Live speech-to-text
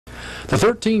The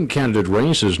 13-candidate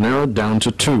race is narrowed down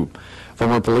to two,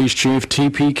 former Police Chief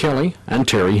T.P. Kelly and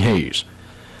Terry Hayes.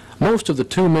 Most of the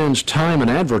two men's time in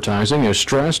advertising is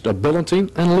stressed ability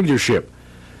and leadership.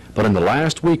 But in the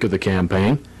last week of the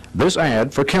campaign, this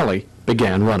ad for Kelly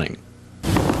began running.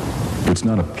 It's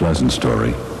not a pleasant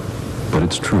story, but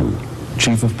it's true.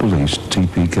 Chief of Police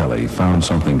T.P. Kelly found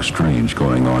something strange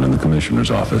going on in the commissioner's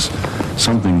office,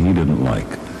 something he didn't like.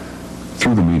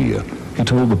 Through the media, he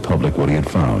told the public what he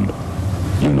had found.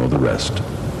 You know the rest.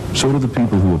 So do the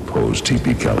people who oppose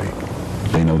T.P. Kelly.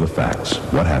 They know the facts,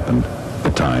 what happened,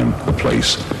 the time, the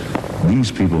place.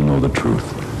 These people know the truth.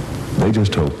 They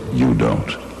just hope you don't.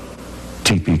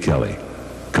 T.P. Kelly,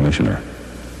 Commissioner.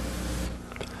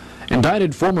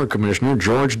 Indicted former Commissioner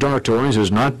George Dartois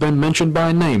has not been mentioned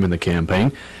by name in the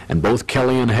campaign, and both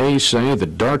Kelly and Hayes say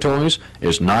that Dartois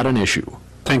is not an issue.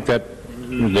 I think that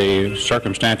the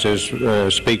circumstances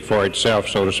speak for itself,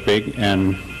 so to speak,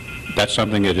 and that's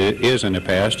something that it is in the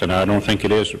past, and I don't think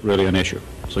it is really an issue.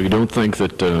 So you don't think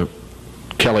that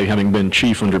Kelly, having been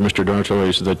chief under Mr.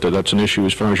 Dartois, that's an issue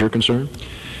as far as you're concerned?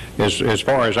 As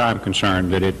far as I'm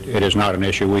concerned, that it is not an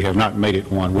issue. We have not made it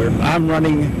one. I'm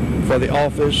running for the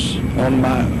office on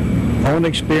my own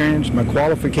experience, my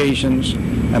qualifications,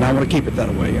 and I want to keep it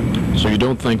that way. So you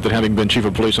don't think that having been chief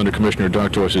of police under Commissioner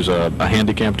Dartois is a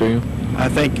handicap to you? I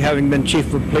think having been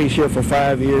chief of police here for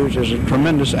 5 years is a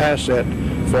tremendous asset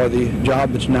for the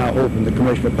job that's now open, the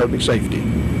Commissioner of Public Safety.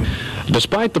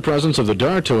 Despite the presence of the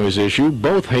Dartois issue,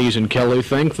 both Hayes and Kelly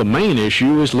think the main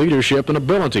issue is leadership and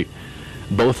ability.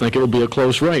 Both think it will be a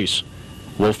close race.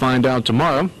 We'll find out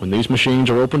tomorrow when these machines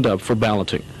are opened up for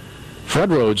balloting.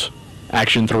 Fred Rhodes,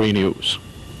 Action 3 News.